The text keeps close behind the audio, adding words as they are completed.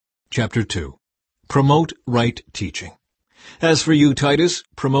Chapter 2. Promote right teaching. As for you, Titus,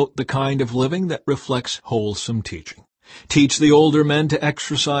 promote the kind of living that reflects wholesome teaching. Teach the older men to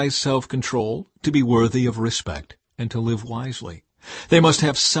exercise self-control, to be worthy of respect, and to live wisely. They must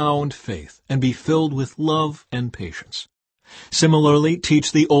have sound faith and be filled with love and patience. Similarly,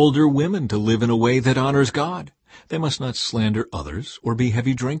 teach the older women to live in a way that honors God. They must not slander others or be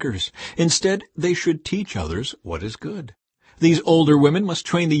heavy drinkers. Instead, they should teach others what is good. These older women must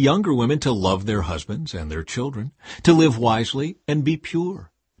train the younger women to love their husbands and their children, to live wisely and be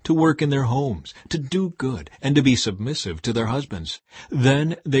pure, to work in their homes, to do good, and to be submissive to their husbands.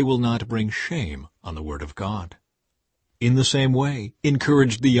 Then they will not bring shame on the word of God. In the same way,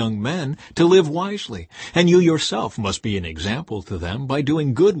 encourage the young men to live wisely, and you yourself must be an example to them by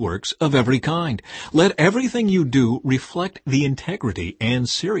doing good works of every kind. Let everything you do reflect the integrity and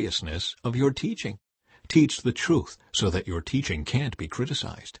seriousness of your teaching. Teach the truth so that your teaching can't be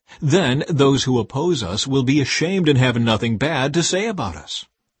criticized. Then those who oppose us will be ashamed and have nothing bad to say about us.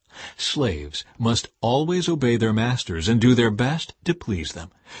 Slaves must always obey their masters and do their best to please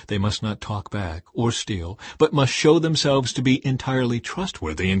them. They must not talk back or steal, but must show themselves to be entirely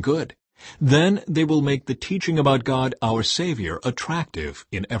trustworthy and good. Then they will make the teaching about God, our Savior, attractive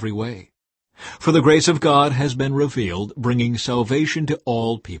in every way. For the grace of God has been revealed, bringing salvation to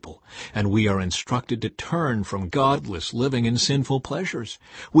all people, and we are instructed to turn from godless living and sinful pleasures.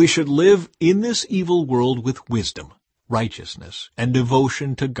 We should live in this evil world with wisdom, righteousness, and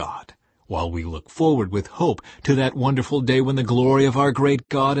devotion to God, while we look forward with hope to that wonderful day when the glory of our great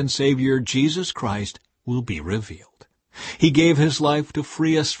God and Savior Jesus Christ will be revealed. He gave His life to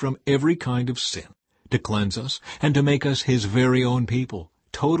free us from every kind of sin, to cleanse us, and to make us His very own people,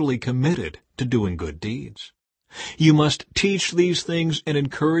 totally committed to doing good deeds. You must teach these things and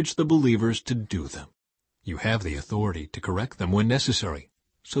encourage the believers to do them. You have the authority to correct them when necessary,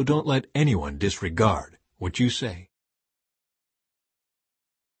 so don't let anyone disregard what you say.